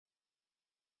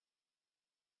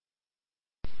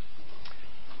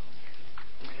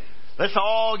Let's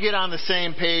all get on the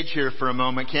same page here for a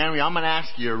moment, can we? I'm going to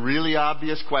ask you a really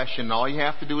obvious question. All you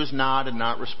have to do is nod and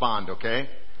not respond, okay?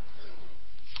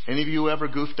 Any of you ever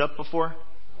goofed up before?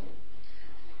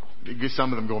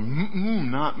 Some of them going,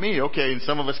 not me. Okay, and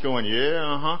some of us going,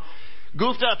 yeah,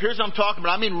 Goofed up, here's what I'm talking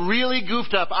about. I mean really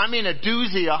goofed up. I mean a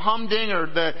doozy, a humdinger,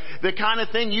 the kind of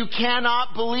thing you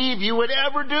cannot believe you would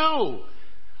ever do.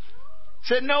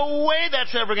 Said, no way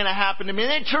that's ever going to happen to me.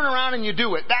 And they turn around and you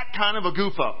do it. That kind of a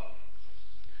goof up.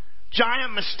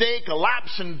 Giant mistake, a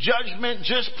lapse in judgment,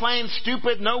 just plain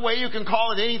stupid. No way you can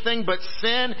call it anything but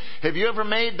sin. Have you ever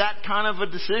made that kind of a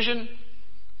decision?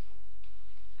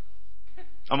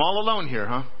 I'm all alone here,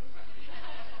 huh?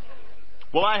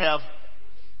 Well, I have.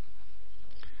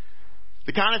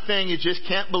 The kind of thing you just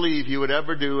can't believe you would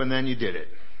ever do, and then you did it.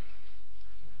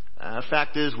 The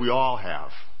fact is, we all have.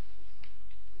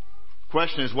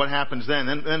 Question is, what happens then?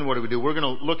 Then what do? We're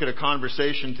going to look at a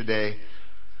conversation today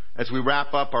as we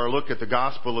wrap up our look at the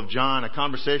Gospel of John, a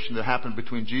conversation that happened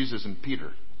between Jesus and Peter.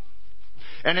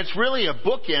 And it's really a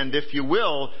bookend, if you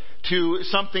will, to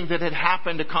something that had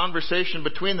happened, a conversation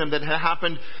between them that had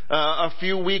happened a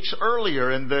few weeks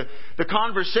earlier. And the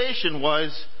conversation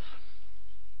was,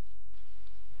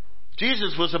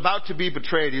 Jesus was about to be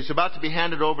betrayed. He was about to be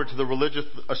handed over to the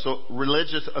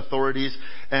religious authorities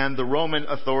and the Roman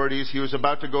authorities. He was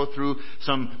about to go through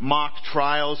some mock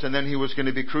trials, and then he was going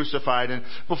to be crucified. And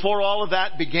before all of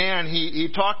that began,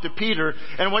 he talked to Peter.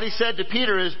 And what he said to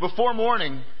Peter is, before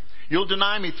morning, you'll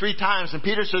deny me 3 times. And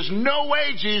Peter says, no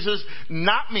way, Jesus,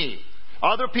 not me.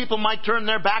 Other people might turn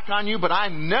their back on you, but I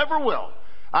never will.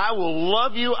 I will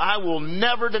love you. I will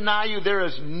never deny you. There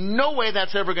is no way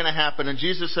that's ever going to happen. And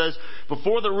Jesus says,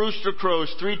 before the rooster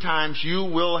crows 3 times, you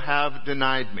will have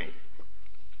denied me.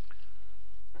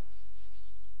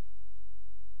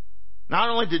 Not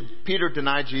only did Peter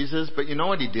deny Jesus, but you know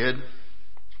what he did?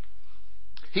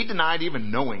 He denied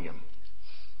even knowing him.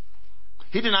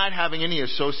 He denied having any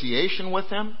association with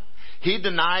him. He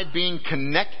denied being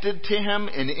connected to him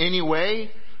in any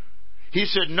way. He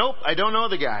said, nope, I don't know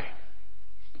the guy.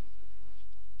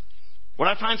 What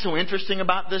I find so interesting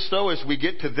about this, though, is we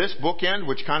get to this bookend,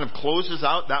 which kind of closes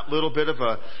out that little bit of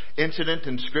a incident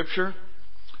in Scripture.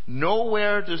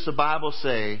 Nowhere does the Bible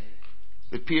say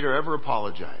that Peter ever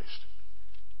apologized.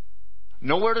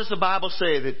 Nowhere does the Bible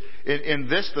say that in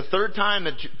this, the 3rd time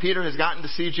that Peter has gotten to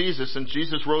see Jesus since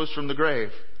Jesus rose from the grave,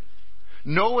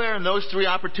 nowhere in those 3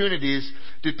 opportunities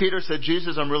did Peter say,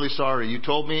 Jesus, I'm really sorry. You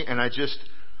told me, and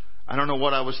I don't know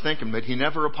what I was thinking, but he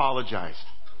never apologized.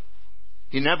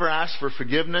 He never asked for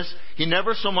forgiveness. He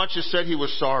never so much as said he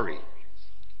was sorry.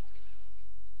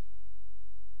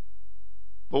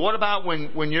 But what about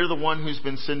when you're the one who's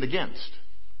been sinned against?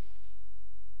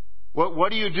 What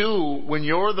do you do when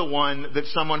you're the one that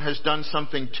someone has done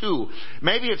something to?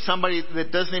 Maybe it's somebody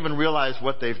that doesn't even realize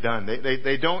what they've done.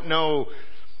 They don't know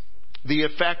the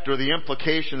effect or the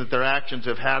implication that their actions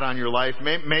have had on your life.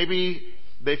 Maybe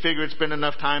they figure it's been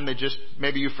enough time,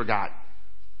 maybe you forgot.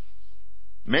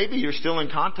 Maybe you're still in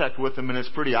contact with them and it's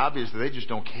pretty obvious that they just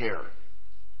don't care.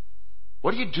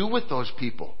 What do you do with those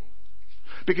people?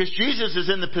 Because Jesus is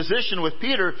in the position with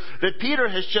Peter that Peter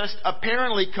has just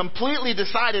apparently completely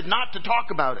decided not to talk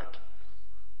about it.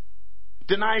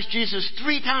 Denies Jesus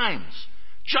 3 times,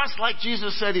 just like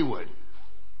Jesus said he would.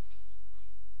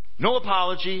 No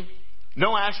apology,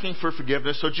 no asking for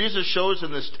forgiveness. So Jesus shows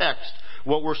in this text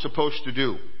what we're supposed to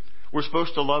do. We're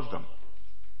supposed to love them.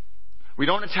 We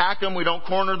don't attack them. We don't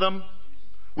corner them.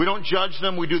 We don't judge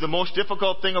them. We do the most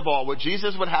difficult thing of all. What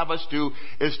Jesus would have us do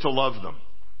is to love them.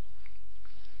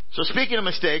 So speaking of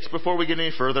mistakes, before we get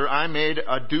any further, I made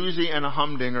a doozy and a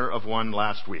humdinger of one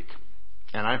last week.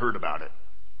 And I heard about it.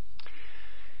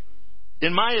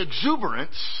 In my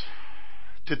exuberance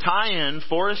to tie in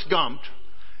Forrest Gump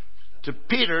to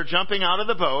Peter jumping out of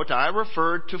the boat, I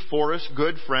referred to Forrest's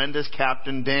good friend as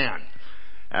Captain Dan.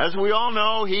 As we all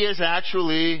know, he is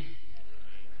actually...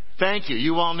 Thank you.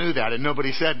 You all knew that and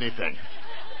nobody said anything.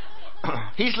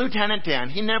 He's Lieutenant Dan.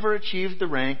 He never achieved the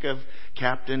rank of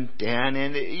Captain Dan.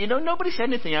 And, nobody said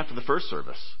anything after the first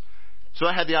service. So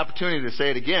I had the opportunity to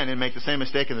say it again and make the same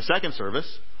mistake in the second service.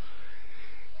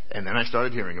 And then I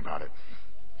started hearing about it.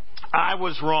 I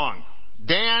was wrong.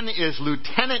 Dan is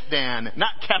Lieutenant Dan,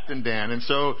 not Captain Dan. And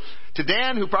so to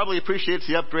Dan, who probably appreciates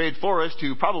the upgrade, Forrest,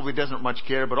 who probably doesn't much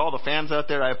care, but all the fans out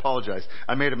there, I apologize.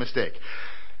 I made a mistake.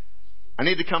 I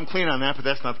need to come clean on that, but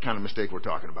that's not the kind of mistake we're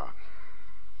talking about.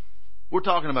 We're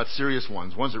talking about serious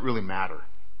ones that really matter.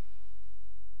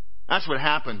 That's what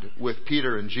happened with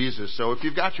Peter and Jesus. So if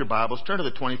you've got your Bibles, turn to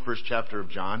the 21st chapter of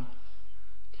John.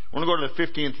 I want to go to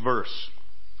the 15th verse.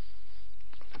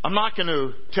 I'm not going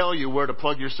to tell you where to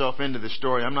plug yourself into the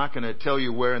story. I'm not going to tell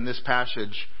you where in this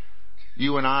passage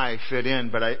you and I fit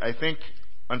in. But I think,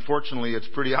 unfortunately, it's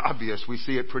pretty obvious. We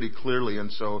see it pretty clearly.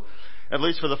 And so, at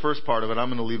least for the first part of it, I'm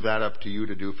going to leave that up to you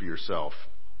to do for yourself.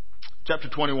 Chapter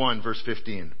 21, verse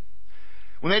 15.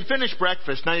 When they'd finished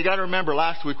breakfast, now you got to remember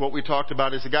last week what we talked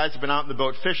about is the guys have been out in the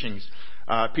boat fishing.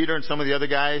 Peter and some of the other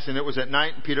guys, and it was at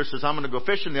night, and Peter says, I'm going to go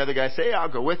fishing. The other guys say, hey,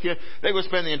 I'll go with you. They go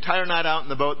spend the entire night out in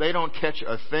the boat. They don't catch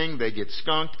a thing. They get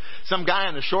skunked. Some guy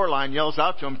on the shoreline yells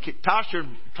out to them, toss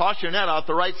your net out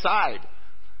the right side.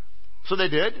 So they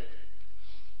did.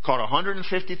 Caught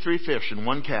 153 fish in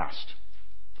one cast.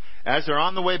 As they're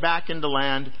on the way back into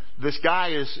land, this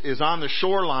guy is on the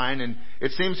shoreline, and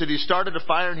it seems that he started a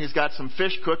fire, and he's got some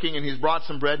fish cooking, and he's brought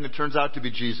some bread, and it turns out to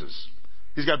be Jesus.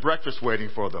 He's got breakfast waiting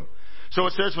for them. So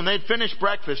it says, when they'd finished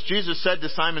breakfast, Jesus said to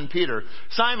Simon Peter,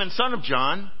 Simon, son of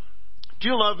John, do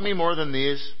you love me more than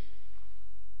these?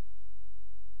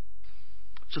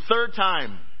 It's the third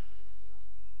time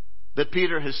that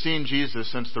Peter has seen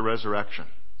Jesus since the resurrection.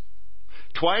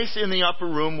 Twice in the upper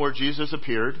room where Jesus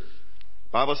appeared.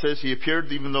 The Bible says he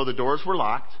appeared even though the doors were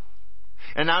locked.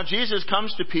 And now Jesus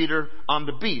comes to Peter on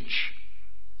the beach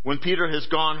when Peter has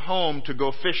gone home to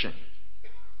go fishing.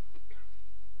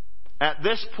 At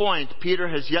this point, Peter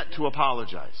has yet to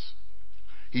apologize.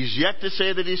 He's yet to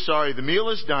say that he's sorry. The meal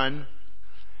is done.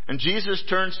 And Jesus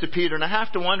turns to Peter. And I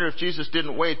have to wonder if Jesus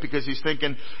didn't wait because he's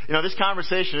thinking, this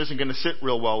conversation isn't going to sit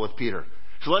real well with Peter.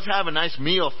 So let's have a nice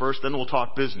meal first, then we'll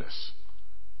talk business.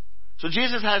 So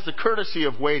Jesus has the courtesy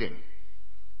of waiting.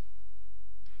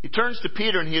 He turns to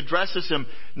Peter and he addresses him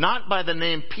not by the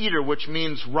name Peter, which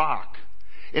means rock.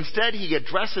 Instead, he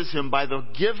addresses him by the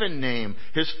given name,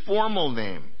 his formal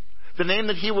name. The name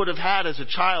that he would have had as a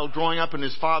child growing up in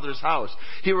his father's house.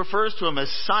 He refers to him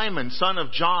as Simon, son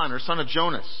of John, or son of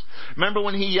Jonas. Remember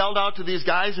when he yelled out to these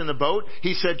guys in the boat?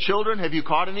 He said, children, have you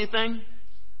caught anything?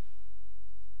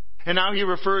 And now he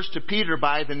refers to Peter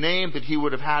by the name that he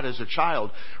would have had as a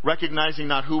child, recognizing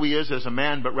not who he is as a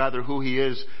man, but rather who he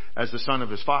is as the son of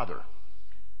his father.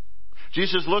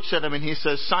 Jesus looks at him and he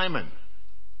says, Simon,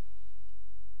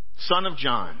 son of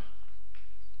John.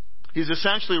 He's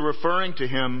essentially referring to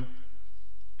him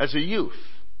as a youth.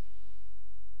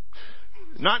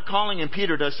 Not calling him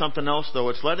Peter does something else, though.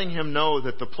 It's letting him know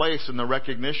that the place and the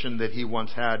recognition that he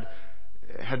once had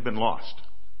been lost.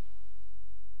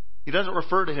 He doesn't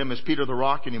refer to him as Peter the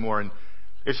Rock anymore. And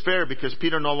it's fair because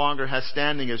Peter no longer has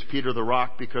standing as Peter the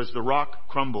Rock because the rock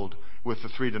crumbled with the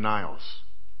 3 denials.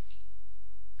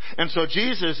 And so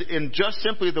Jesus, in just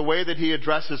simply the way that he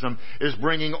addresses him, is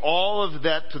bringing all of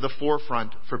that to the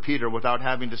forefront for Peter without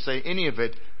having to say any of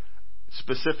it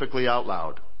specifically out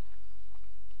loud.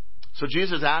 So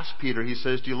Jesus asks Peter, he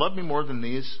says, do you love me more than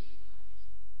these?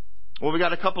 Well, we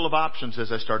got a couple of options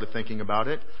as I started thinking about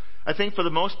it. I think for the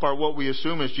most part what we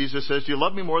assume is Jesus says, do you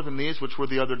love me more than these, which were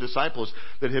the other disciples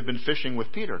that had been fishing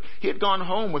with Peter? He had gone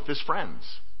home with his friends.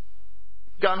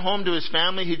 Gone home to his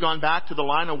family. He'd gone back to the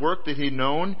line of work that he'd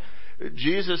known.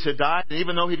 Jesus had died, and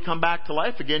even though he'd come back to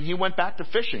life again, he went back to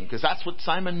fishing because that's what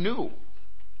Simon knew.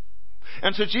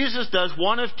 And so Jesus does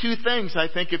one of two things, I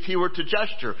think, if he were to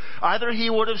gesture. Either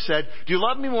he would have said, do you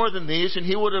love me more than these? And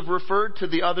he would have referred to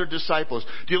the other disciples.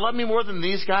 Do you love me more than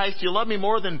these guys? Do you love me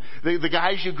more than the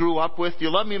guys you grew up with? Do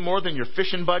you love me more than your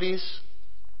fishing buddies?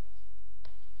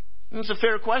 And it's a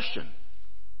fair question.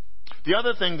 The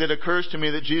other thing that occurs to me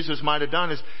that Jesus might have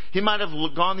done is he might have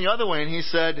gone the other way and he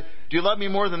said, do you love me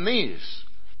more than these?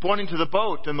 Pointing to the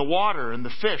boat and the water and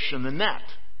the fish and the net.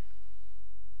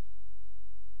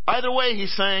 Either way,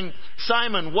 he's saying,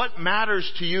 Simon, what matters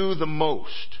to you the most?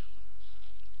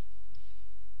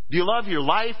 Do you love your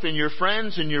life and your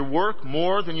friends and your work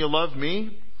more than you love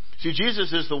me? See,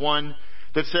 Jesus is the one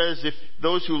that says if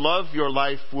those who love your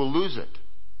life will lose it.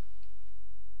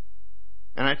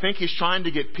 And I think he's trying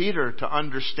to get Peter to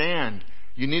understand,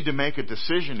 you need to make a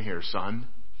decision here, son.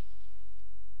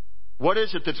 What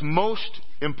is it that's most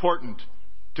important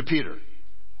to Peter?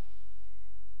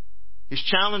 He's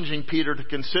challenging Peter to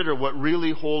consider what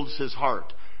really holds his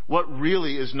heart. What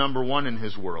really is number one in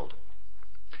his world.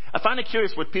 I find it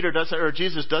curious what Peter does, or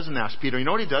Jesus doesn't ask Peter. You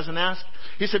know what he doesn't ask?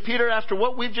 He said, Peter, after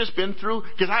what we've just been through,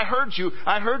 because I heard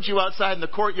you outside in the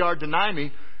courtyard deny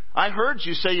me. I heard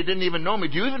you say you didn't even know me.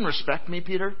 Do you even respect me,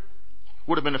 Peter?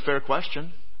 Would have been a fair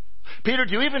question. Peter,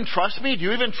 do you even trust me? Do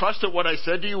you even trust that what I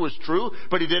said to you was true?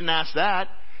 But he didn't ask that.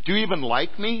 Do you even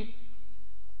like me?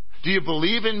 Do you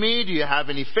believe in me? Do you have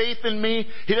any faith in me?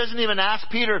 He doesn't even ask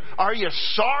Peter, are you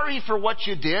sorry for what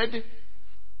you did?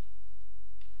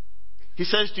 He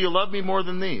says, do you love me more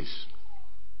than these?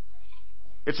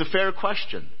 It's a fair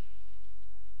question.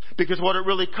 Because what it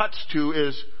really cuts to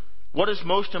is what is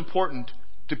most important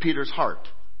to Peter's heart.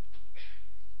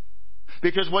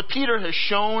 Because what Peter has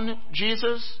shown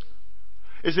Jesus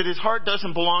is that his heart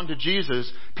doesn't belong to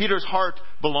Jesus. Peter's heart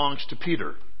belongs to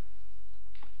Peter.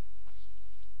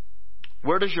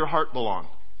 Where does your heart belong?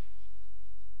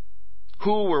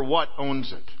 Who or what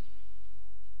owns it?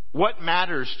 What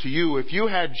matters to you? If you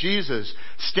had Jesus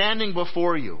standing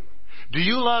before you, do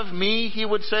you love me, he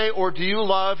would say, or do you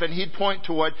love, and he'd point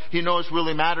to what he knows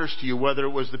really matters to you, whether it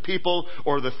was the people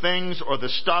or the things or the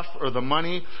stuff or the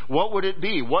money, what would it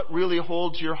be? What really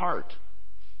holds your heart?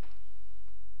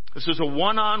 This is a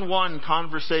one-on-one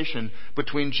conversation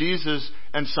between Jesus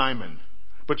and Simon.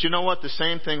 But you know what? The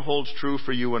same thing holds true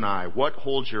for you and I. What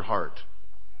holds your heart?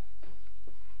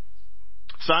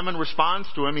 Simon responds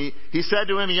to him. He said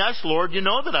to him, "Yes, Lord, you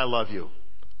know that I love you."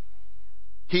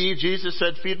 Jesus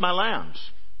said, "Feed my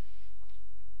lambs."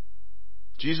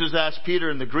 Jesus asked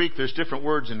Peter in the Greek, there's different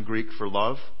words in Greek for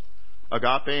love.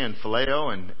 Agape and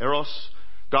phileo and eros.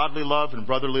 Godly love and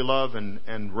brotherly love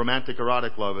and romantic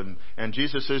erotic love. And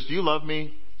Jesus says, do you love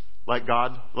me like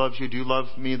God loves you? Do you love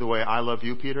me the way I love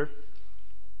you, Peter?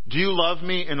 Do you love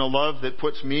me in a love that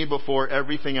puts me before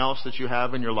everything else that you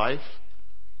have in your life?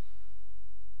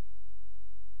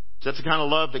 That's the kind of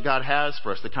love that God has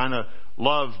for us, the kind of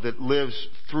love that lives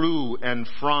through and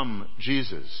from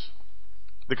Jesus.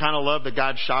 The kind of love that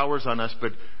God showers on us,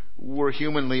 but we're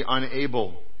humanly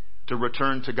unable to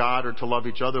return to God or to love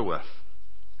each other with.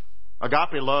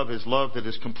 Agape love is love that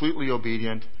is completely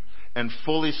obedient and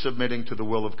fully submitting to the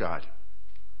will of God.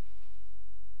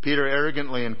 Peter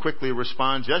arrogantly and quickly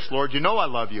responds, "Yes, Lord, you know I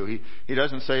love you." He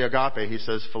doesn't say agape, he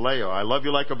says phileo. I love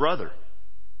you like a brother.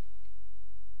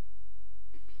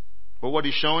 But what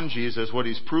he's shown Jesus, what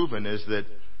he's proven, is that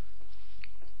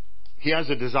he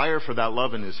has a desire for that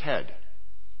love in his head.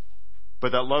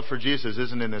 But that love for Jesus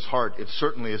isn't in his heart. It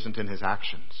certainly isn't in his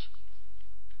actions.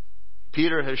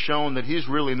 Peter has shown that he's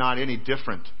really not any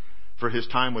different for his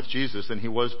time with Jesus than he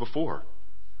was before.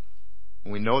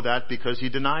 And we know that because he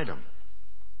denied him.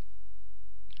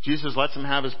 Jesus lets him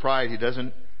have his pride. He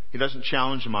doesn't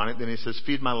challenge him on it. Then he says,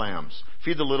 "Feed my lambs.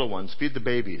 Feed the little ones. Feed the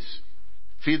babies.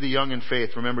 Feed the young in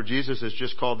faith." Remember, Jesus has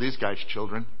just called these guys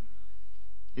children.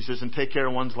 He says, and take care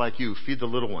of ones like you. Feed the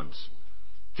little ones.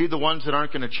 Feed the ones that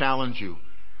aren't going to challenge you.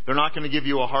 They're not going to give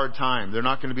you a hard time. They're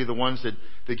not going to be the ones that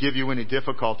give you any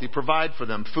difficulty. Provide for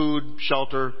them food,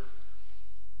 shelter,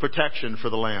 protection for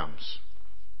the lambs.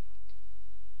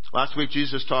 Last week,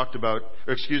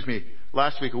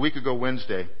 a week ago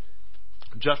Wednesday,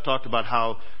 Jeff talked about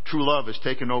how true love has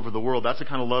taken over the world. That's the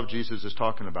kind of love Jesus is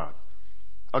talking about.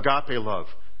 Agape love,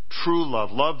 true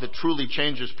love that truly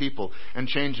changes people and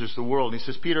changes the world. And he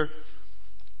says, "Peter,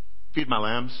 feed my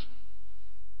lambs."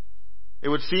 It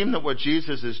would seem that what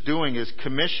Jesus is doing is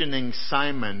commissioning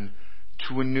Simon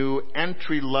to a new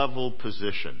entry-level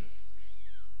position.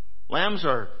 Lambs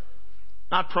are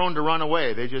not prone to run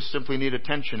away. They just simply need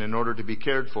attention in order to be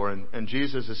cared for. And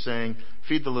Jesus is saying,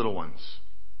 feed the little ones.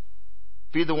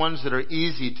 Feed the ones that are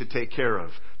easy to take care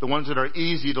of. The ones that are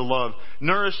easy to love.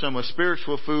 Nourish them with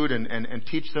spiritual food and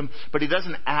teach them. But he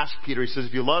doesn't ask Peter. He says,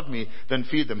 if you love me, then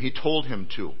feed them. He told him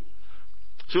to.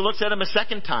 So he looks at him a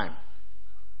second time.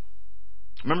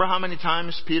 Remember how many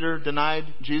times Peter denied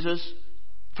Jesus?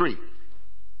 3.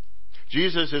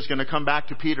 Jesus is going to come back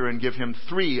to Peter and give him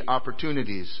 3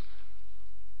 opportunities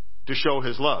to show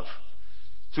his love.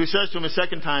 So he says to him a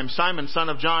second time, "Simon, son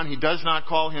of John," he does not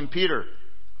call him Peter.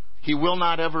 He will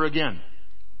not ever again.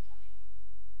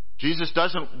 Jesus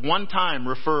doesn't one time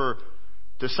refer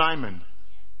to Simon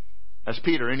as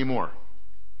Peter anymore.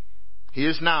 He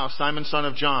is now Simon, son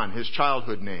of John, his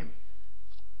childhood name.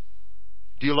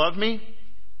 "Do you love me?"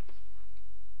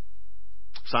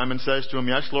 Simon says to him,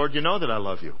 "Yes, Lord, you know that I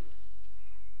love you."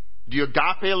 "Do you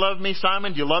agape love me,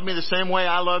 Simon? Do you love me the same way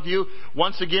I love you?"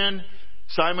 Once again,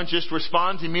 Simon just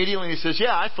responds immediately and he says,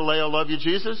 "Yeah, I phileo love you,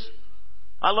 Jesus.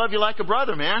 I love you like a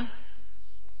brother, man."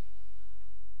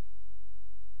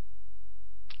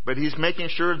 But he's making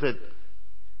sure that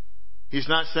he's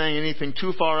not saying anything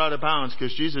too far out of bounds,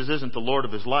 because Jesus isn't the Lord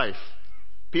of his life.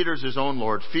 Peter's his own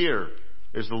Lord. Fear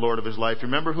is the Lord of his life.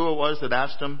 Remember who it was that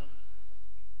asked him,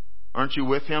 "Aren't you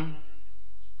with him?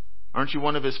 Aren't you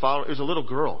one of his followers?" It was a little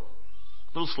girl,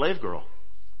 a little slave girl.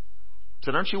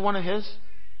 Said, "Aren't you one of his?"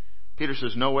 Peter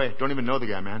says, "No way. Don't even know the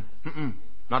guy, man.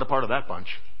 Not a part of that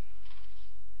bunch."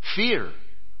 Fear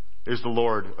is the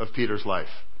Lord of Peter's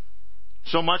life.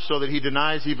 So much so that he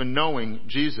denies even knowing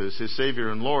Jesus, his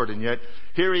Savior and Lord. And yet,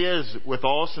 here he is with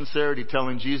all sincerity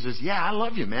telling Jesus, "Yeah, I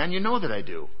love you, man. You know that I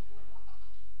do."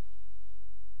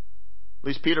 At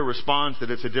least Peter responds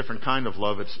that it's a different kind of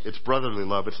love. It's brotherly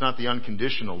love. It's not the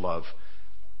unconditional love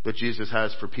that Jesus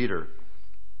has for Peter.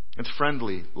 It's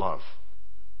friendly love.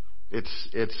 It's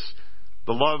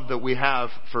the love that we have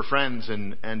for friends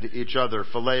and each other,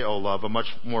 phileo love, a much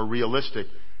more realistic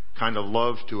kind of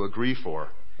love to agree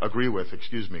with.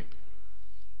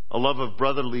 A love of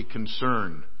brotherly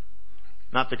concern,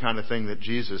 not the kind of thing that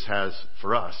Jesus has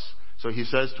for us. So he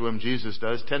says to him, Jesus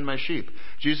does, tend my sheep.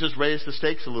 Jesus raised the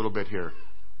stakes a little bit here.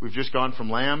 We've just gone from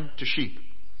lamb to sheep.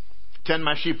 Tend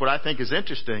my sheep. What I think is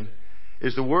interesting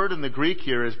is the word in the Greek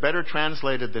here is better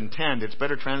translated than tend. It's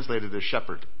better translated as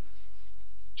shepherd.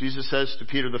 Jesus says to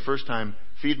Peter the first time,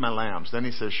 feed my lambs. Then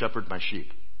he says, shepherd my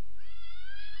sheep.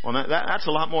 Well, that's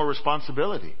a lot more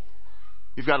responsibility.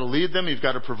 You've got to lead them. You've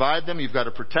got to provide them. You've got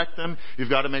to protect them. You've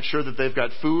got to make sure that they've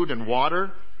got food and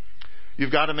water.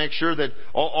 You've got to make sure that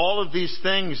all of these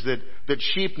things that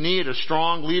sheep need a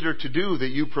strong leader to do, that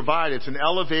you provide. It's an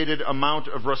elevated amount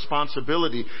of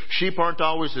responsibility. Sheep aren't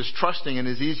always as trusting and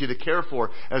as easy to care for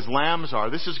as lambs are.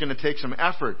 This is going to take some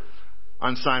effort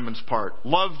on Simon's part.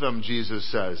 Love them, Jesus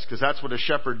says, because that's what a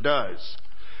shepherd does.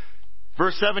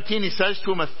 Verse 17, he says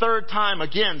to him a third time,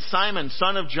 again, Simon,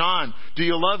 son of John, do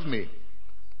you love me?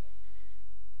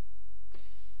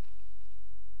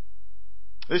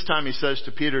 This time he says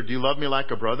to Peter, do you love me like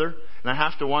a brother? And I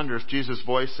have to wonder if Jesus'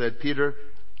 voice said, Peter,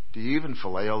 do you even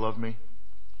phileo love me?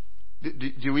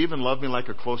 Do you even love me like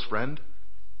a close friend?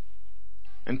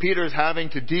 And Peter is having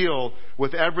to deal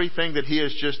with everything that he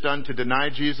has just done to deny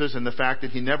Jesus and the fact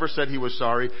that he never said he was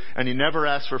sorry and he never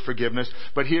asked for forgiveness.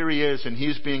 But here he is, and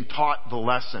he's being taught the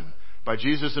lesson by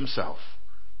Jesus himself.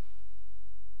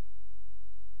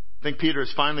 I think Peter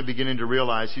is finally beginning to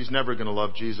realize he's never going to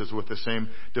love Jesus with the same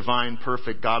divine,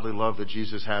 perfect, godly love that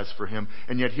Jesus has for him.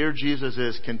 And yet here Jesus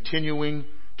is continuing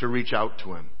to reach out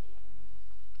to him.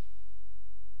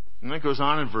 And that goes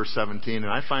on in verse 17,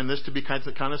 and I find this to be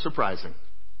kind of surprising.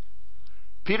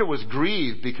 Peter was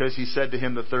grieved because he said to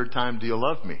him the third time, do you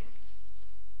love me?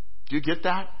 Do you get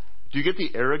that? Do you get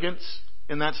the arrogance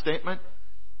in that statement?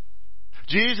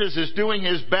 Jesus is doing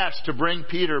his best to bring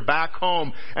Peter back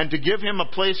home and to give him a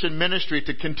place in ministry,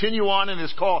 to continue on in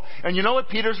his call. And you know what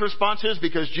Peter's response is?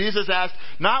 Because Jesus asked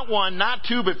not one, not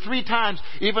two, but 3 times,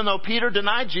 even though Peter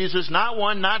denied Jesus not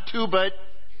 1, not 2, but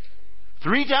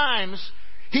 3 times,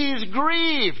 he is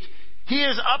grieved. He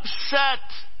is upset.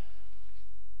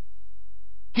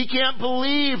 He can't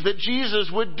believe that Jesus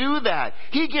would do that.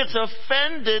 He gets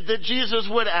offended that Jesus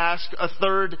would ask a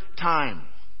 3rd time.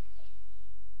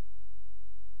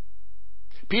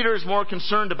 Peter is more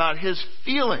concerned about his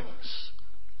feelings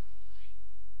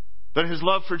than his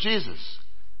love for Jesus.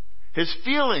 His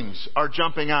feelings are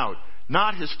jumping out,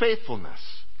 not his faithfulness.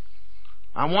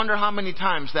 I wonder how many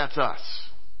times that's us.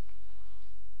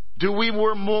 Do we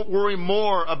worry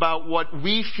more about what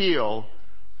we feel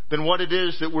than what it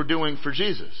is that we're doing for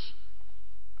Jesus?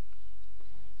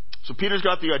 So Peter's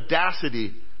got the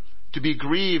audacity to be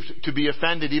grieved, to be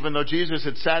offended, even though Jesus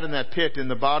had sat in that pit in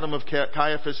the bottom of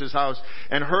Caiaphas' house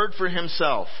and heard for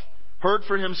himself,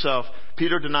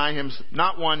 Peter deny him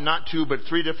not 1, not 2, but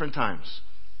 3 different times.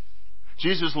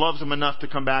 Jesus loves him enough to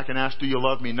come back and ask, do you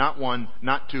love me? Not 1,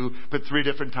 not 2, but 3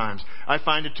 different times. I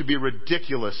find it to be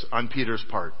ridiculous on Peter's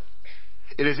part.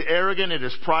 It is arrogant, it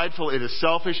is prideful, it is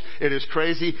selfish, it is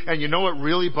crazy. And you know what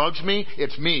really bugs me?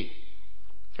 It's me.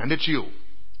 And it's you.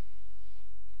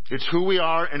 It's who we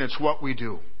are and it's what we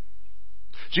do.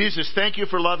 Jesus, thank you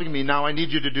for loving me. Now I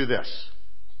need you to do this.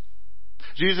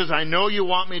 Jesus, I know you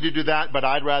want me to do that, but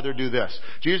I'd rather do this.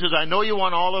 Jesus, I know you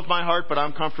want all of my heart, but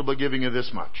I'm comfortable giving you this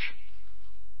much.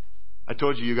 I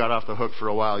told you got off the hook for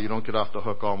a while. You don't get off the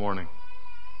hook all morning.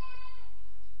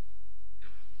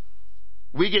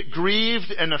 We get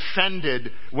grieved and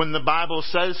offended when the Bible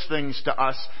says things to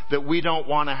us that we don't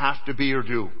want to have to be or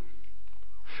do.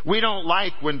 We don't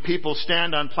like when people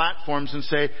stand on platforms and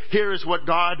say, here is what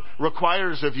God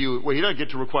requires of you. Well, he doesn't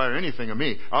get to require anything of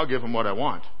me. I'll give him what I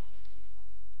want.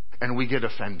 And we get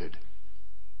offended.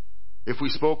 If we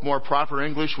spoke more proper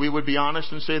English, we would be honest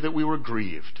and say that we were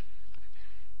grieved.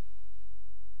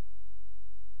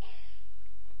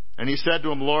 And he said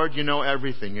to him, Lord, you know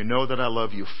everything. You know that I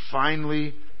love you.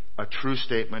 Finally, a true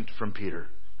statement from Peter.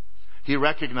 He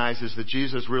recognizes that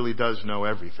Jesus really does know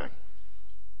everything,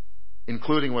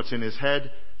 including what's in his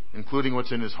head, including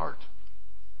what's in his heart.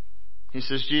 He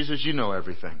says, Jesus, you know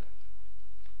everything.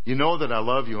 You know that I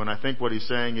love you. And I think what he's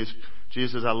saying is,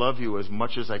 Jesus, I love you as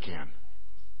much as I can.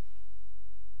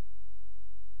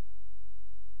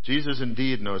 Jesus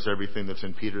indeed knows everything that's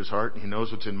in Peter's heart. He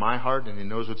knows what's in my heart, and he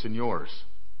knows what's in yours.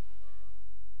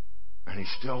 And he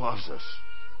still loves us.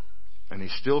 And he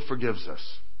still forgives us.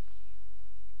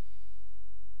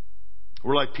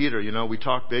 We're like Peter, we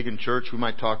talk big in church. We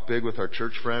might talk big with our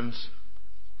church friends.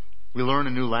 We learn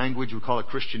a new language. We call it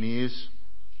Christianese.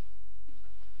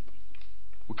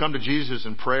 We come to Jesus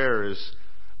in prayer as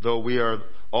though we are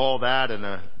all that and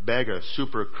a bag of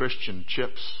super Christian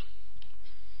chips.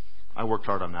 I worked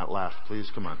hard on that. Laugh, please.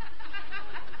 Come on.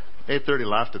 8:30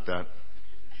 laughed at that.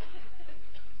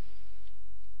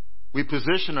 We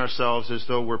position ourselves as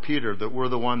though we're Peter, that we're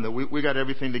the one that we got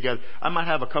everything together. I might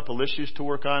have a couple issues to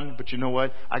work on, but you know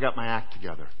what? I got my act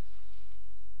together.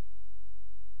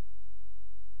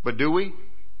 But do we?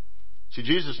 See,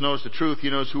 Jesus knows the truth. He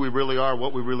knows who we really are,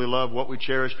 what we really love, what we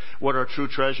cherish, what our true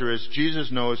treasure is. Jesus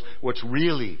knows what's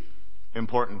really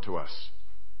important to us.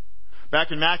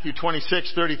 Back in Matthew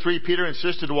 26:33, Peter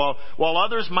insisted while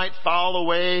others might fall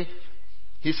away,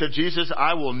 he said, Jesus,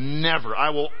 I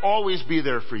will always be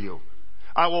there for you.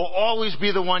 I will always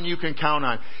be the one you can count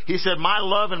on. He said, my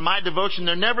love and my devotion,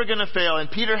 they're never going to fail. And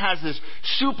Peter has this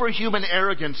superhuman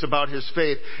arrogance about his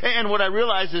faith. And what I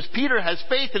realize is Peter has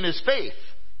faith in his faith.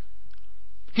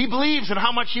 He believes in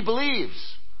how much he believes.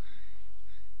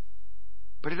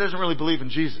 But he doesn't really believe in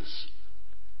Jesus.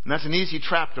 And that's an easy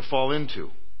trap to fall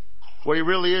into. What he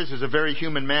really is a very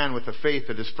human man with a faith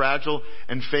that is fragile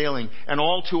and failing. And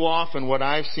all too often what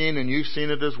I've seen, and you've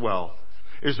seen it as well,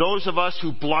 is those of us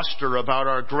who bluster about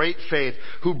our great faith,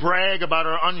 who brag about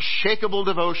our unshakable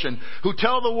devotion, who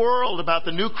tell the world about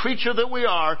the new creature that we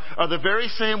are the very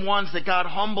same ones that God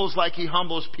humbles like he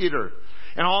humbles Peter.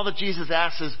 And all that Jesus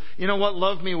asks is, you know what?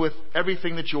 Love me with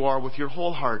everything that you are, with your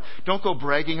whole heart. Don't go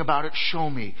bragging about it. Show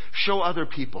me. Show other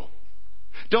people.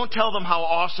 Don't tell them how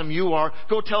awesome you are.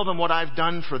 Go tell them what I've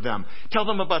done for them. Tell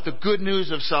them about the good news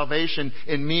of salvation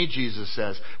in me, Jesus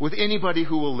says, with anybody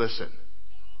who will listen.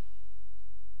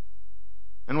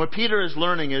 And what Peter is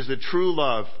learning is that true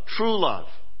love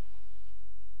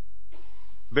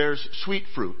bears sweet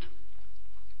fruit.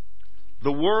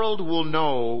 The world will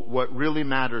know what really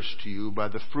matters to you by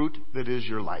the fruit that is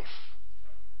your life.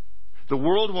 The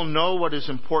world will know what is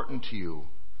important to you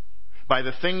by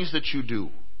the things that you do.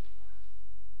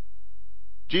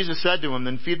 Jesus said to him,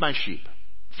 then feed my sheep.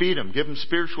 Feed them. Give them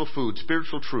spiritual food,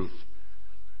 spiritual truth,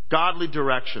 godly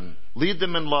direction. Lead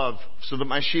them in love so that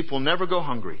my sheep will never go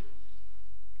hungry.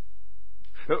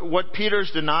 What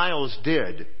Peter's denials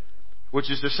did, which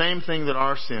is the same thing that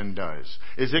our sin does,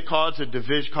 is it causes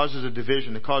a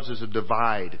division. It causes a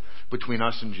divide between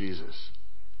us and Jesus.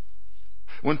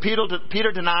 When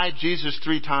Peter denied Jesus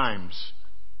 3 times,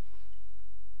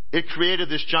 it created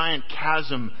this giant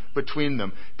chasm between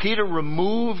them. Peter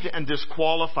removed and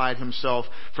disqualified himself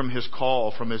from his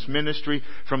call, from his ministry,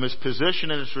 from his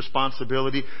position and his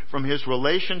responsibility, from his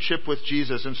relationship with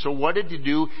Jesus. And so what did he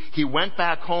do? He went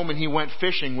back home and he went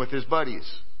fishing with his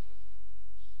buddies.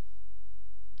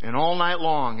 And all night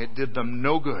long it did them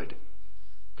no good,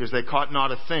 because they caught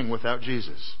not a thing without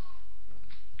Jesus.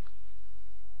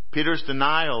 Peter's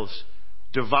denials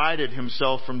divided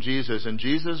himself from Jesus. And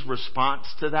Jesus' response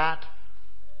to that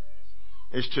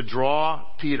is to draw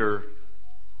Peter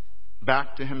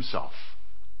back to himself.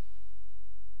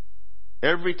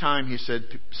 Every time he said,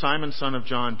 Simon, son of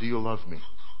John, do you love me?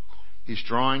 He's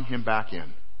drawing him back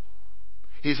in.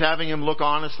 He's having him look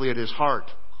honestly at his heart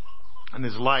and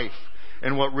his life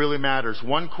and what really matters.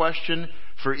 One question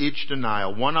for each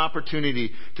denial. One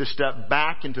opportunity to step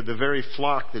back into the very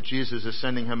flock that Jesus is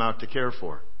sending him out to care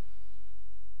for.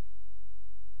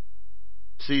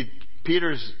 See,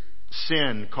 Peter's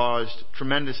sin caused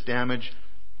tremendous damage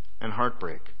and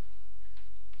heartbreak.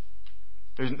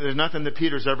 There's nothing that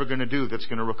Peter's ever going to do that's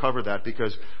going to recover that,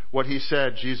 because what he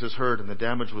said, Jesus heard, and the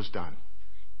damage was done.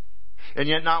 And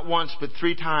yet not once, but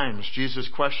 3 times, Jesus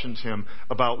questions him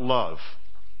about love.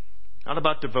 Not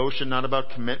about devotion, not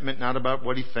about commitment, not about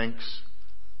what he thinks,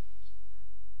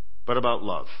 but about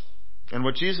love. And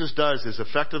what Jesus does is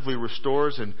effectively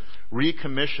restores and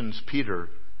recommissions Peter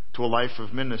to a life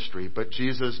of ministry. But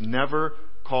Jesus never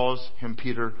calls him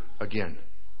Peter again.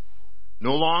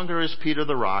 No longer is Peter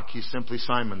the rock. He's simply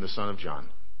Simon, the son of John.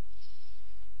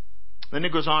 Then he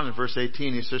goes on in verse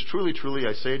 18. He says, truly, truly,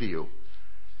 I say to you,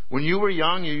 when you were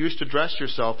young, you used to dress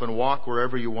yourself and walk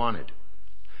wherever you wanted.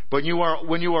 But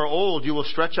when you are old, you will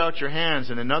stretch out your hands,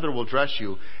 and another will dress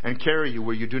you and carry you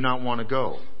where you do not want to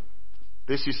go.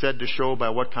 This he said to show by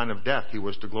what kind of death he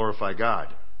was to glorify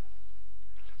God.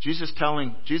 Jesus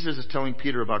is telling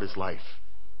Peter about his life.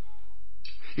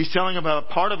 He's telling about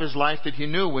a part of his life that he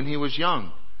knew when he was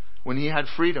young, when he had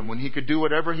freedom, when he could do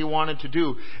whatever he wanted to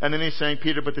do. And then he's saying,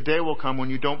 Peter, but the day will come when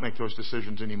you don't make those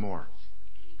decisions anymore.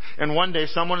 And one day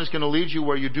someone is going to lead you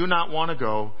where you do not want to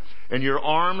go, and your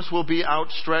arms will be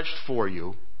outstretched for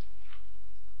you.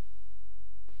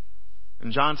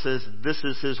 And John says this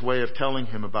is his way of telling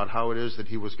him about how it is that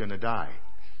he was going to die.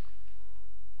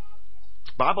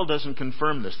 The Bible doesn't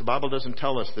confirm this. The Bible doesn't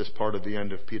tell us this part of the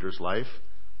end of Peter's life.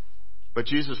 But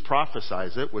Jesus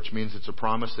prophesies it, which means it's a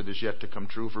promise that is yet to come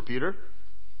true for Peter.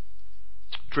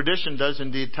 Tradition does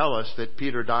indeed tell us that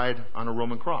Peter died on a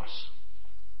Roman cross.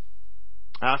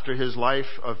 After his life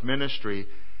of ministry,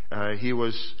 he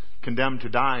was condemned to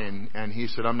die, and he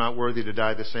said, I'm not worthy to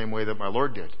die the same way that my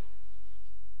Lord did.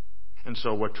 And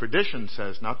so what tradition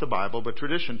says, not the Bible, but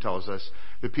tradition tells us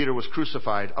that Peter was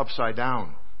crucified upside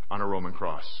down on a Roman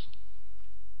cross.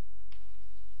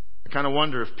 I kind of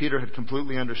wonder if Peter had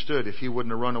completely understood, if he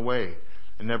wouldn't have run away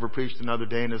and never preached another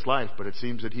day in his life. But it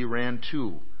seems that he ran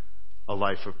to a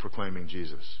life of proclaiming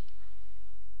Jesus.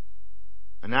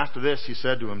 And after this,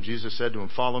 Jesus said to him,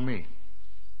 follow me.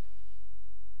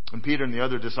 And Peter and the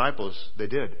other disciples, they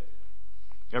did.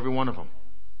 Every one of them.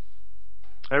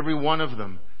 Every one of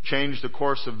them changed the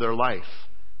course of their life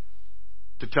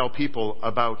to tell people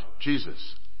about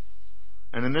Jesus.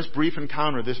 And in this brief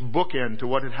encounter, this bookend to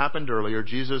what had happened earlier,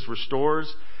 Jesus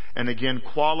restores and again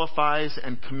qualifies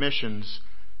and commissions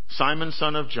Simon,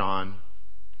 son of John,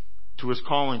 to his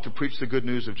calling to preach the good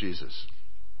news of Jesus.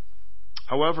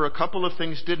 However, a couple of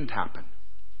things didn't happen.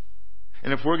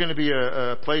 And if we're going to be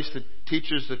a place that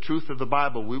teaches the truth of the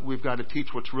Bible, we've got to teach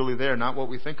what's really there, not what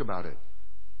we think about it.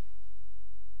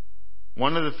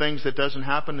 One of the things that doesn't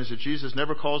happen is that Jesus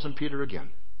never calls him Peter again.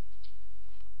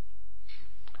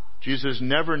 Jesus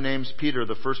never names Peter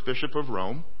the first bishop of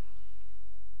Rome.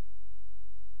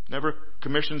 Never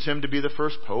commissions him to be the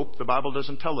first pope. The Bible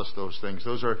doesn't tell us those things.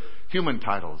 Those are human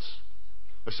titles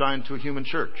assigned to a human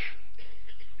church.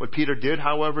 What Peter did,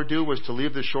 however, do was to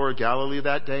leave the shore of Galilee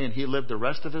that day, and he lived the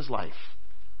rest of his life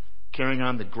carrying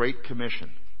on the Great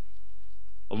Commission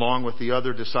along with the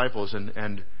other disciples.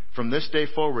 And from this day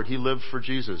forward, he lived for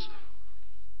Jesus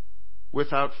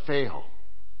without fail,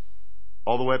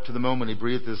 all the way up to the moment he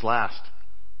breathed his last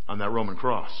on that Roman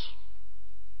cross.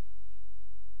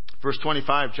 Verse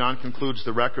 25, John concludes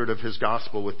the record of his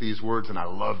gospel with these words, and I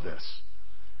love this.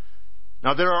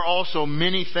 Now there are also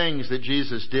many things that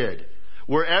Jesus did.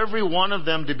 Were every one of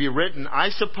them to be written, I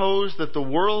suppose that the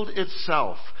world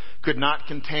itself could not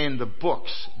contain the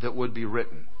books that would be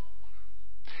written.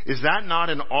 Is that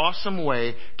not an awesome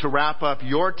way to wrap up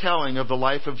your telling of the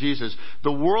life of Jesus?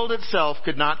 The world itself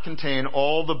could not contain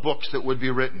all the books that would be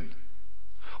written.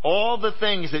 All the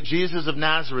things that Jesus of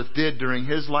Nazareth did during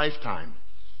his lifetime.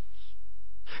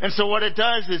 And so what it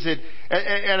does is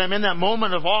and I'm in that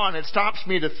moment of awe, and it stops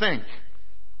me to think,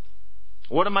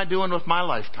 what am I doing with my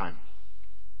lifetime?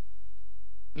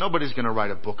 Nobody's going to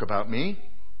write a book about me.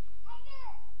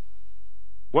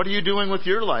 What are you doing with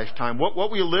your lifetime? What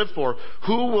will you live for?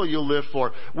 Who will you live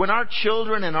for? When our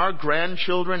children and our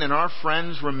grandchildren and our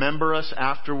friends remember us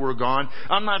after we're gone,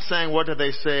 I'm not saying what do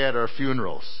they say at our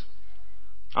funerals.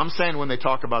 I'm saying when they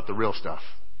talk about the real stuff.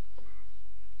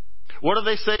 What do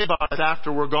they say about us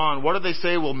after we're gone? What do they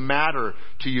say will matter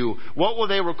to you? What will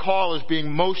they recall as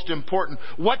being most important?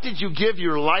 What did you give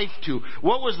your life to?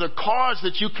 What was the cause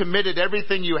that you committed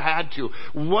everything you had to?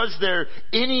 Was there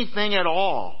anything at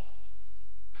all?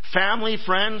 Family,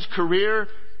 friends, career,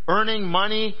 earning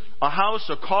money, a house,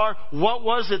 a car. What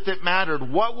was it that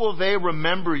mattered? What will they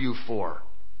remember you for?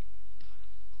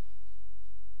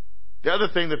 The other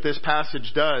thing that this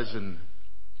passage does, and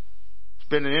it's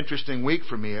been an interesting week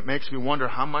for me, it makes me wonder,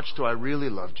 how much do I really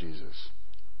love Jesus?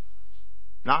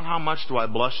 Not how much do I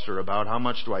bluster about, how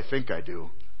much do I think I do?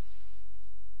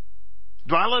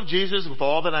 Do I love Jesus with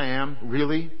all that I am,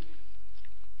 really?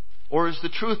 Or is the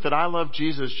truth that I love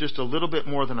Jesus just a little bit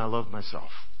more than I love myself?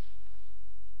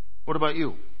 What about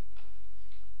you?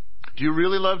 Do you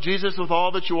really love Jesus with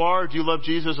all that you are? Or do you love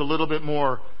Jesus a little bit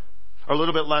more, or a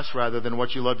little bit less rather, than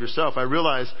what you love yourself? I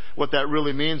realize what that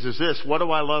really means is this. What do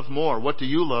I love more? What do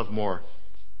you love more?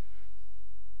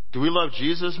 Do we love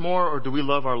Jesus more, or do we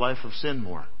love our life of sin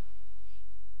more?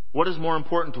 What is more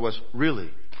important to us, really?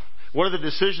 What are the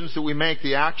decisions that we make,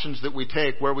 the actions that we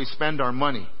take, where we spend our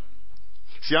money?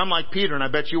 See, I'm like Peter, and I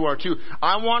bet you are too.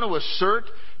 I want to assert,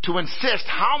 to insist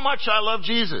how much I love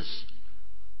Jesus.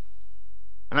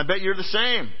 And I bet you're the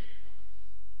same.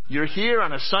 You're here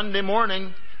on a Sunday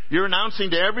morning. You're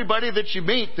announcing to everybody that you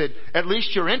meet that at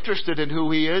least you're interested in who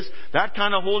he is. That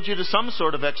kind of holds you to some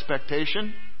sort of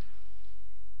expectation.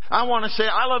 I want to say,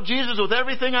 I love Jesus with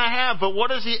everything I have, but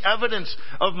what does the evidence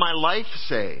of my life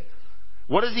say?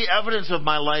 What does the evidence of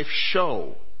my life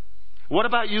show? What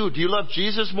about you? Do you love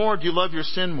Jesus more, or do you love your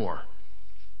sin more?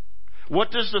 What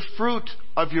does the fruit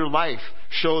of your life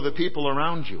show the people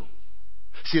around you?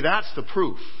 See, that's the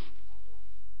proof.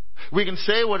 We can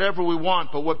say whatever we want,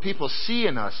 but what people see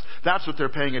in us, that's what they're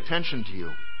paying attention to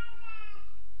you.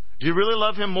 Do you really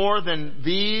love Him more than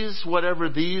these, whatever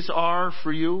these are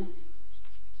for you?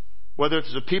 Whether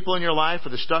it's the people in your life or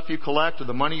the stuff you collect or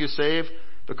the money you save,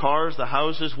 the cars, the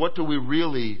houses, what do we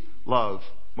really love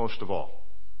most of all?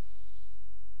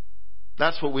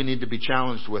 That's what we need to be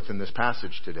challenged with in this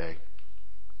passage today.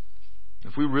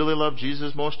 If we really love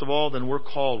Jesus most of all, then we're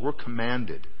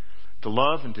commanded to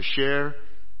love and to share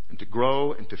and to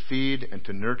grow and to feed and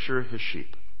to nurture His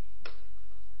sheep.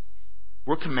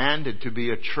 We're commanded to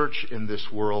be a church in this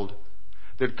world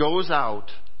that goes out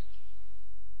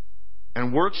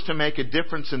and works to make a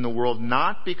difference in the world,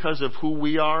 not because of who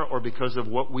we are or because of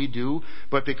what we do,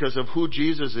 but because of who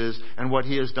Jesus is and what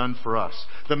He has done for us.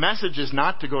 The message is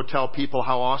not to go tell people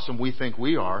how awesome we think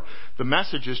we are. The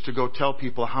message is to go tell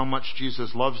people how much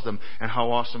Jesus loves them and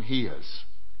how awesome He is.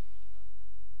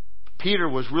 Peter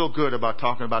was real good about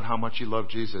talking about how much he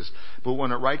loved Jesus, but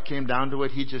when it right came down to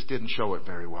it, he just didn't show it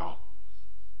very well.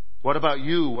 What about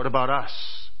you? What about us?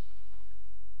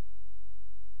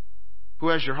 Who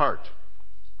has your heart?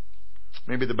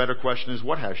 Maybe the better question is,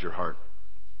 what has your heart?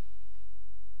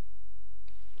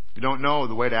 If you don't know,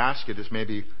 the way to ask it is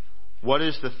maybe, what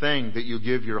is the thing that you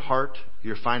give your heart,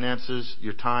 your finances,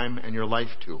 your time, and your life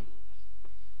to?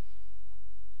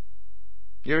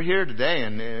 You're here today,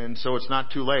 and so it's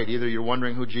not too late. Either you're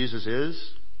wondering who Jesus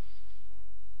is,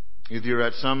 either you're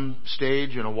at some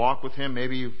stage in a walk with Him,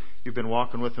 maybe you've been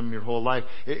walking with Him your whole life.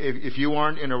 If you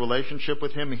aren't in a relationship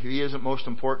with Him, if He isn't most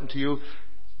important to you,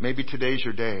 maybe today's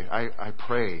your day. I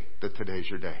pray that today's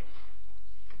your day.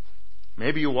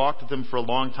 Maybe you walked with Him for a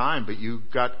long time, but you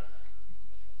got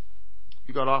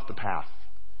off the path.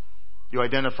 You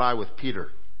identify with Peter.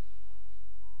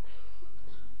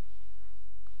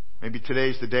 Maybe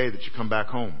today's the day that you come back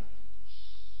home.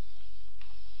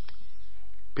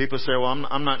 People say, well,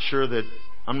 I'm not sure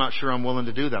I'm willing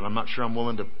to do that. I'm not sure I'm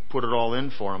willing to put it all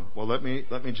in for Him. Well, let me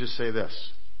just say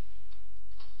this.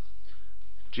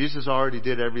 Jesus already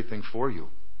did everything for you.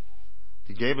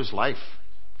 He gave His life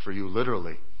for you,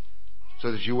 literally,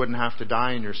 so that you wouldn't have to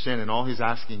die in your sin. And all He's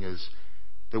asking is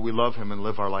that we love Him and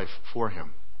live our life for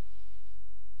Him.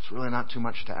 It's really not too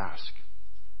much to ask.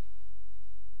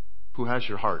 Who has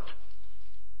your heart?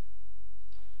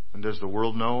 And does the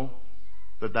world know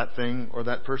that that thing or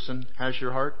that person has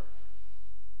your heart?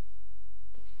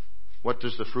 What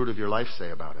does the fruit of your life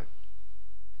say about it?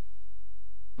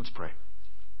 Let's pray.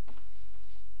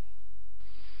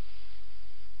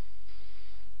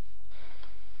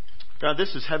 God,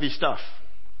 this is heavy stuff.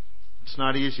 It's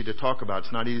not easy to talk about.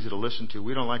 It's not easy to listen to.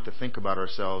 We don't like to think about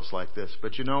ourselves like this.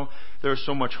 But you know, there's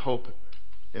so much hope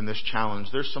in this challenge.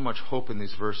 There's so much hope in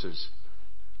these verses.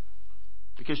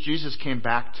 Because Jesus came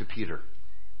back to Peter.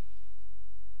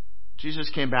 Jesus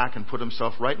came back and put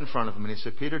Himself right in front of him and He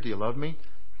said, Peter, do you love me?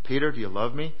 Peter, do you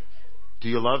love me? Do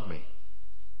you love me?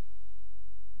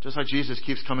 Just like Jesus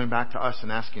keeps coming back to us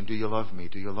and asking, do you love me?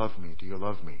 Do you love me? Do you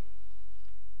love me?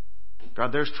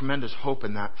 God, there's tremendous hope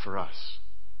in that for us.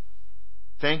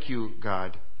 Thank you,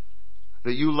 God,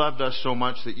 that You loved us so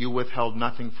much that You withheld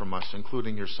nothing from us,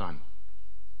 including Your Son.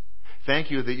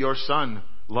 Thank You that Your Son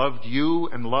loved You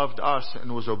and loved us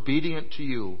and was obedient to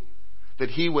You, that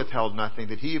He withheld nothing,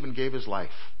 that He even gave His life.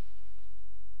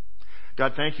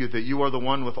 God, thank You that You are the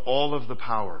one with all of the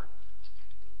power.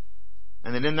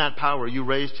 And that in that power You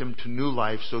raised Him to new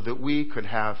life so that we could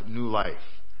have new life.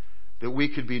 That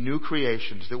we could be new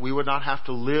creations. That we would not have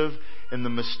to live in the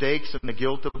mistakes and the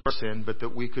guilt of our sin, but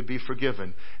that we could be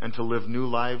forgiven and to live new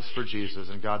lives for Jesus.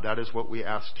 And God, that is what we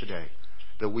ask today.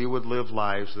 That we would live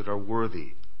lives that are worthy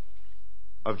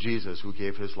of Jesus who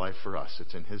gave His life for us.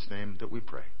 It's in His name that we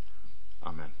pray.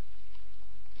 Amen.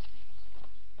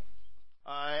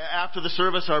 After the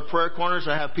service, our prayer corners,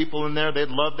 I have people in there. They'd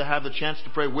love to have the chance to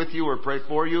pray with you or pray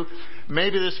for you.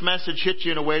 Maybe this message hit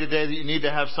you in a way today that you need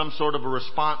to have some sort of a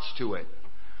response to it.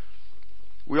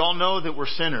 We all know that we're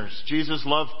sinners. Jesus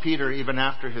loved Peter even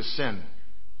after his sin.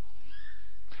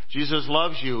 Jesus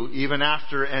loves you even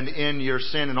after and in your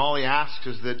sin. And all He asks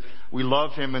is that we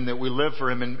love Him and that we live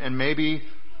for Him. And maybe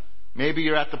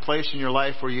you're at the place in your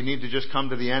life where you need to just come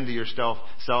to the end of yourself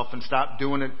and stop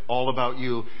doing it all about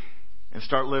you and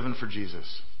start living for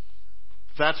Jesus.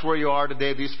 If that's where you are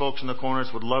today, these folks in the corners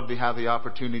would love to have the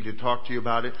opportunity to talk to you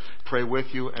about it, pray with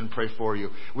you, and pray for you.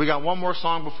 We got one more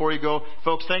song before you go.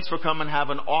 Folks, thanks for coming. Have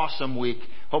an awesome week.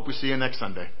 Hope we see you next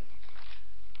Sunday.